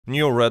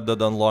New Red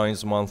Dead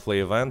Online's monthly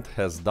event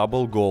has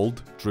double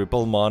gold,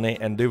 triple money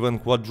and even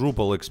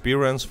quadruple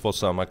experience for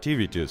some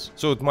activities.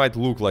 So it might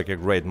look like a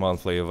great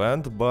monthly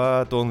event,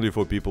 but only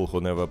for people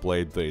who never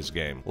played this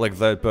game. Like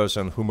that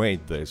person who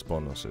made these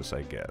bonuses,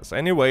 I guess.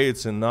 Anyway,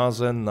 it's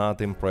another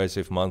not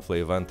impressive monthly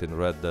event in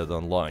Red Dead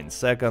Online,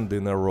 second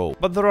in a row.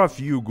 But there are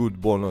few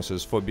good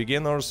bonuses for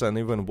beginners and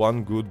even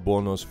one good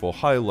bonus for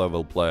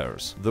high-level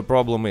players. The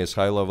problem is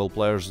high-level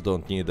players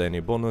don't need any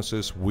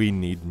bonuses, we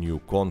need new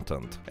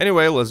content.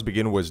 Anyway, let's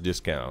begin with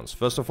discounts.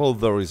 First of all,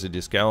 there is a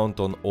discount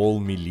on all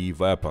melee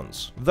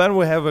weapons. Then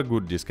we have a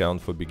good discount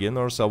for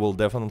beginners, I will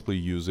definitely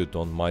use it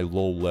on my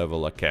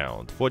low-level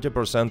account.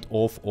 40%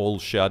 off all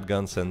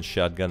shotguns and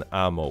shotgun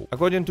ammo.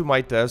 According to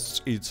my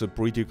tests, it's a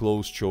pretty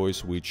close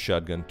choice which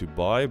shotgun to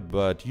buy,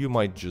 but you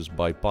might just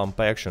buy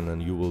pump action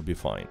and you will be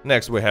fine.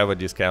 Next we have a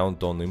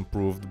discount on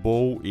improved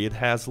bow. It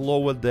has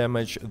lower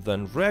damage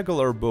than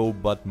regular bow,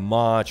 but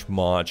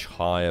much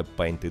higher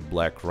painted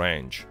black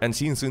range. And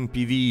since in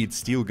PvE it's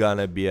still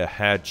gonna be a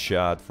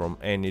headshot from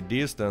any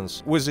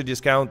distance, with the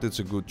discount it's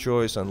a good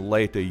choice and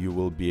later you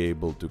will be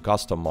able to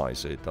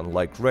customize it,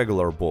 unlike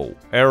regular bow.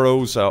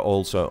 Arrows are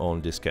also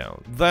on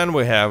discount. Then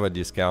we have a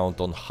discount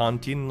on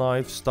hunting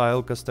knife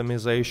style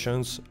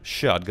customizations,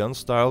 shotgun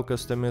style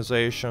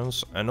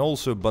customizations, and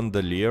also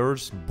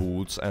bandoliers,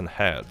 boots and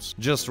hats.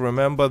 Just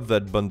remember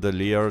that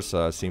bandoliers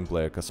are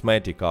simply a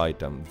cosmetic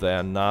item, they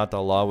are not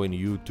allowing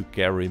you to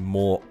carry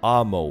more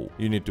ammo.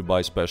 You need to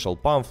buy special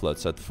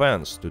pamphlets at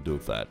fans to do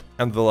that.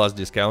 And the last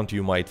discount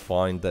you might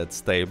find at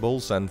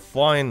stables, and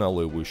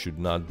finally we should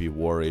not be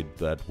worried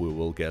that we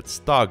will get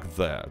stuck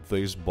there,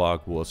 this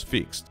bug was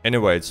fixed.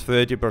 Anyway, it's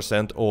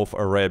 30% off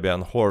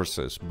Arabian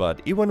horses,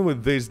 but even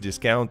with this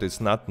discount it's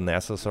not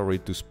necessary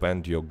to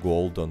spend your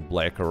gold on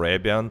Black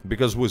Arabian,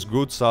 because with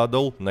good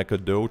saddle,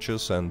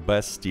 Nacogdoches and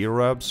best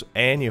stirrups,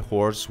 any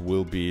horse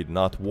will be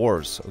not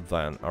worse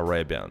than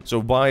Arabian.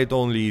 So buy it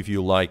only if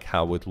you like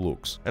how it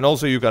looks. And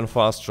also you can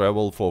fast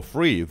travel for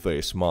free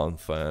this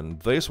month, and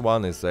this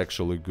one is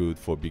actually good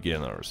for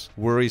beginners.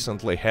 We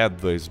recently had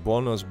this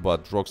bonus,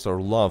 but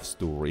Rockstar loves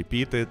to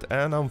repeat it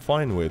and I'm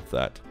fine with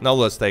that. Now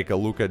let's take a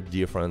look at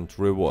different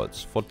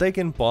rewards. For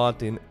taking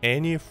part in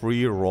any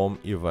free roam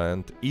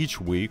event each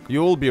week,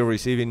 you will be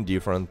receiving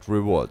different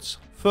rewards.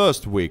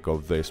 First week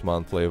of this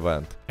monthly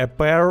event, a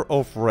pair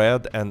of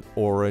red and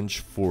orange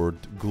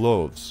furred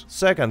gloves.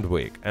 Second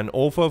week, an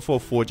offer for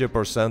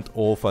 40%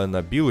 off an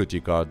ability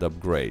card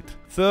upgrade.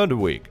 Third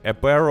week, a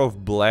pair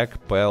of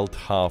black pelt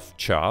half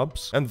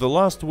chubs. And the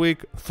last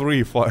week,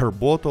 3 fire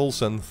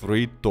bottles and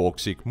 3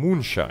 toxic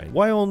moonshine.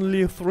 Why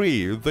only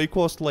 3? They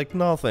cost like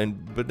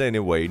nothing, but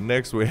anyway,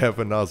 next we have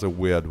another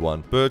weird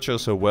one.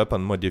 Purchase a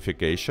weapon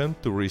modification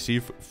to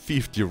receive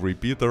 50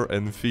 repeater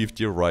and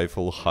 50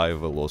 rifle high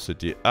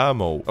velocity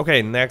ammo.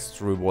 Okay,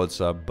 next rewards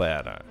are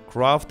better.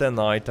 Craft an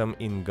item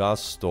in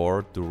Gus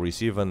store to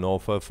receive an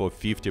offer for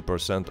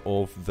 50%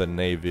 off the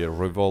Navy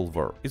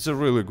revolver. It's a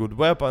really good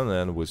weapon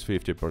and with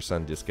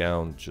 50%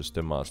 discount just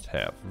a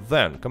must-have.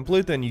 Then,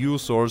 complete a new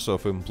source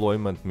of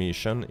employment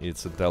mission,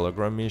 it's a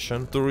Telegram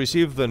mission, to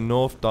receive the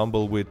North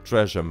Tumbleweed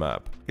treasure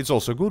map. It's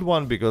also a good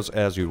one because,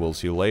 as you will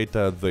see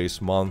later,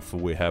 this month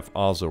we have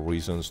other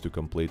reasons to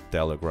complete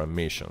Telegram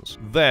missions.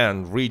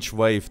 Then, reach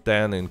Wave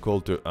 10 in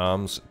Call to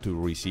Arms to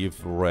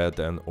receive red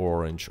and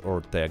orange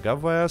Ortega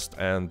vest,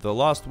 and the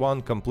last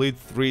one, complete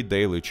 3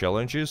 daily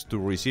challenges to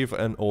receive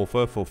an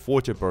offer for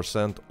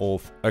 40%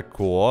 off a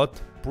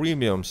quad,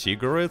 premium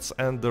cigarettes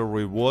and the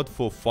reward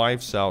for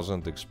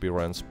 5000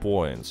 experience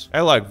points.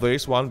 I like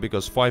this one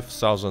because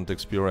 5000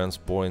 experience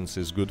points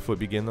is good for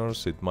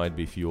beginners, it might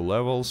be few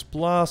levels,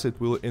 plus it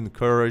will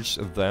encourage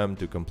them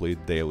to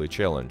complete daily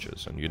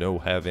challenges. And you know,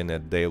 having a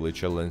daily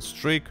challenge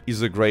streak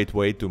is a great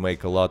way to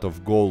make a lot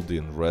of gold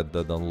in Red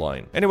Dead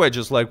Online. Anyway,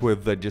 just like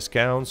with the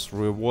discounts,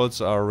 rewards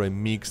are a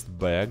mixed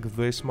bag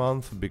this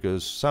month,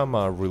 because some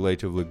are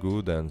relatively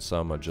good and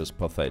some are just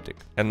pathetic.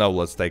 And now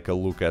let's take a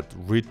look at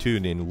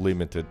retuning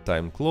limited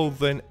time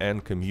clothing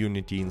and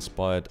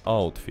community-inspired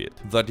outfit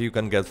that you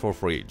can get for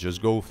free.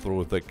 Just go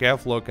through the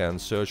catalog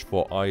and search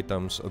for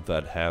items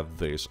that have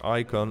this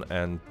icon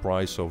and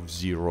price of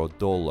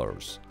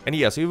 $0. And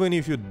yes, even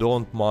if you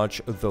don't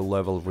match the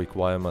level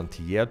requirement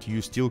yet, you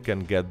still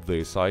can get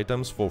these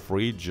items for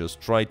free.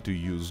 Just try to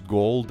use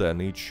gold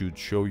and it should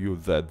show you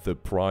that the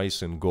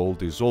price in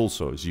gold is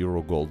also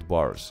 0 gold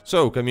bars.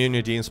 So,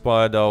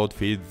 community-inspired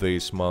outfit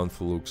this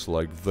month looks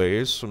like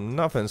this.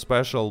 Nothing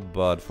special,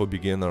 but for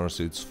beginners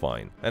it's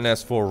fine. And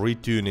as for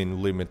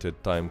retuning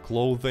limited time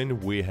clothing,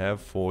 we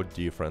have 4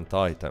 different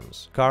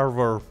items.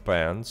 Carver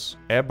pants,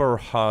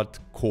 Eberhard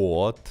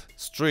Coat,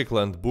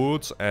 Strickland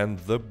boots, and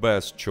the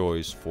best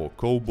choice for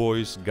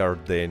cowboys,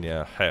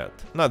 Gardenia hat.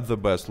 Not the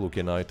best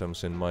looking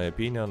items in my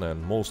opinion,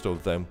 and most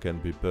of them can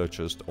be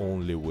purchased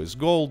only with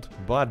gold,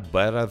 but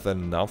better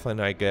than nothing,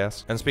 I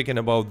guess. And speaking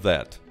about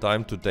that,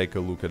 time to take a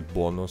look at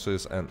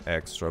bonuses and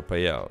extra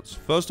payouts.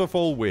 First of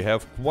all, we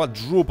have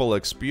quadruple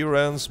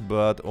experience,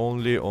 but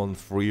only on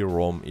free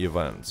roam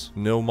events.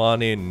 No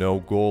money, no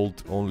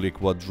gold, only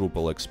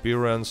quadruple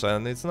experience,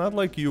 and it's not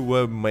like you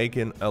were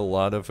making a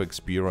lot of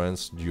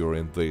experience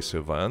during these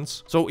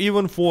events. So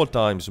even 4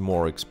 times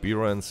more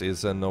experience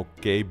is an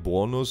okay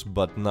bonus,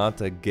 but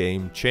not a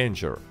game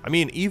changer. I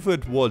mean, if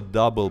it were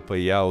double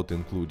payout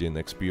including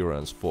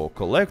experience for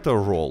collector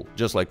role,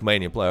 just like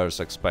many players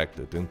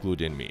expected,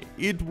 including me,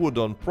 it would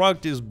on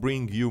practice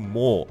bring you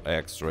more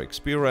extra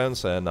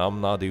experience, and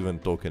I'm not even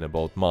talking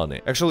about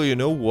money. Actually, you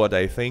know what,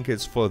 I think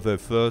it's for the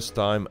first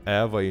time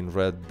ever in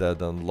Red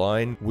Dead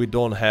Online we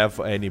don't have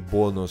any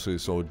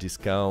bonuses or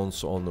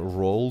discounts on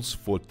roles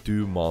for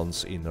 2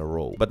 months in a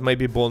row. But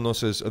maybe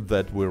bonuses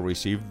that we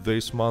received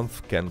this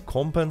month can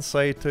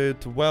compensate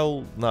it?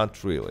 Well,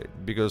 not really,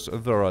 because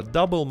there are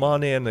double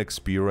money and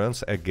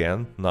experience,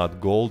 again,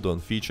 not gold, on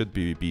featured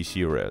PvP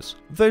series.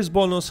 This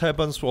bonus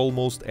happens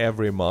almost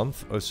every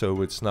month,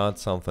 so it's not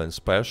something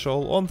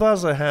special. On the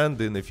other hand,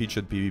 in the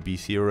featured PvP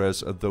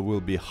series there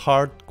will be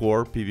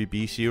hardcore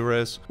PvP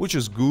series, which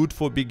is good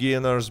for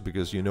beginners,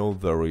 because you know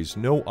there is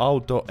no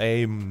auto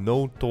aim,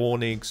 no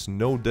tonics,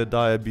 no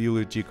Deadeye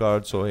ability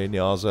cards or any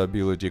other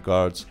ability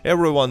cards.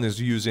 Everyone is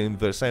using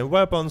the same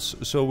weapons,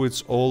 so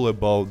it's all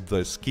about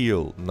the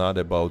skill, not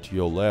about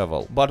your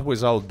level. But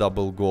without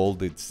double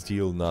gold, it's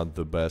still not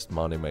the best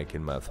money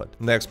making method.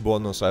 Next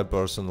bonus I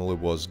personally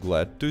was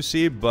glad to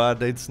see,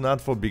 but it's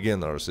not for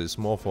beginners, it's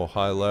more for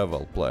high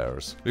level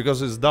players,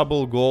 because it's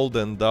double gold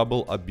and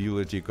double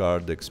ability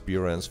card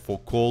experience for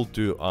Call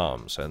to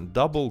Arms, and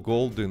double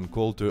gold in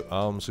Call to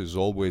Arms is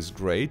always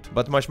great,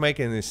 but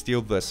matchmaking is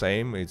still the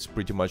same, it's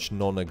pretty much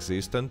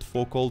non-existent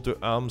for Call to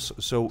Arms,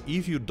 so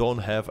if you don't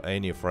have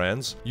any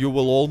friends, you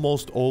will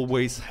almost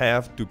always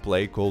have to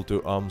play Call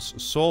to Arms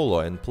solo,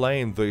 and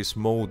playing this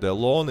mode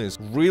alone is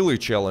really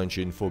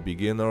challenging for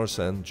beginners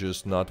and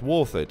just not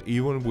worth it,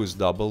 even with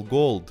double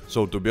gold.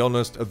 So to be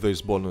honest,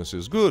 this bonus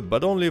is good,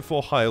 but only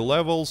for high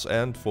levels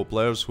and for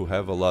players who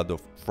have a lot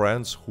of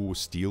friends who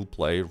still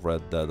play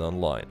Red Dead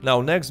Online.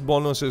 Now, next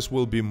bonuses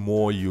will be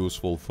more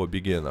useful for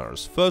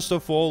beginners. First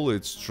of all,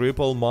 it's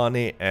triple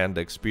money and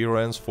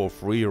experience for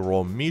free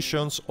roam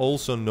missions,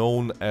 also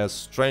known as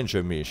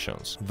stranger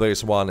missions.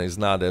 This one is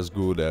not as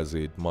good as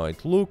it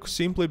might look,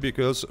 simply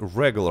because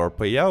regular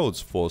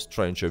payouts for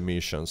stranger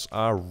missions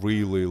are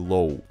really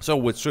low. So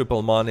with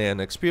triple money and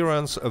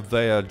experience,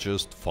 they are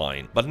just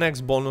fine. But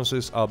next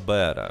bonuses are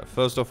better.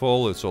 First of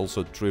all, it's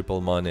also triple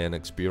money and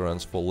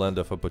experience for Land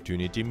of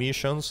Opportunity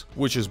missions,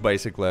 which is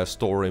basically a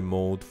story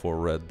mode for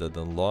Red Dead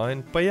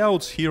Online.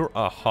 Payouts here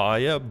are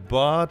higher,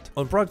 but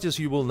on practice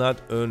you will not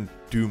earn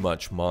too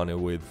much money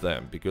with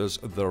them, because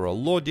there are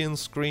loading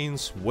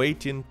screens,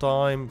 waiting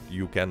time,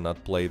 you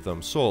cannot play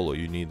them solo,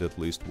 you need at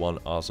least one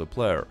other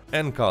player,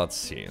 and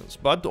cutscenes,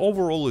 but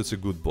overall it's a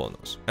good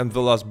bonus. And the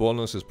last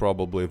bonus is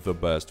probably the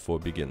best for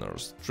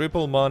beginners.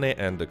 Triple money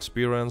and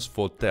experience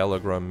for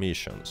Telegram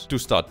missions. To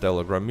start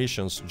Telegram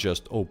missions,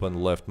 just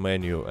open left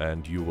menu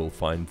and you will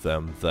find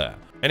them there.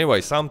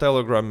 Anyway, some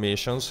Telegram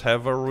missions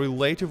have a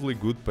relatively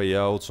good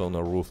payouts on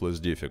a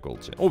Ruthless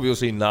difficulty.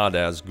 Obviously not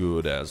as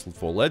good as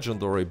for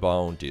legendary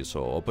bounties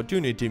or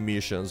opportunity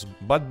missions,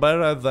 but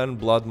better than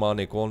blood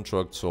money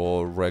contracts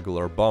or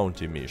regular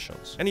bounty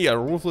missions. And yeah,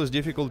 Ruthless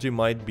difficulty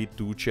might be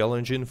too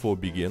challenging for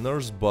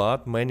beginners,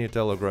 but many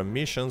Telegram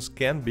missions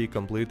can be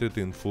completed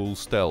in full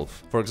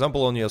stealth. For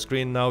example, on your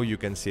screen now you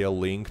can see a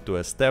link to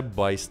a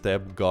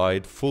step-by-step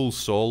guide, full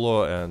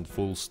solo and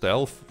full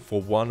stealth,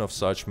 for one of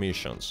such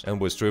missions. And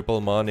with triple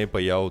money,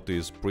 payout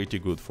is pretty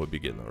good for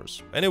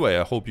beginners. Anyway,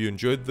 I hope you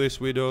enjoyed this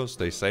video,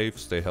 stay safe,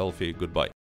 stay healthy, goodbye.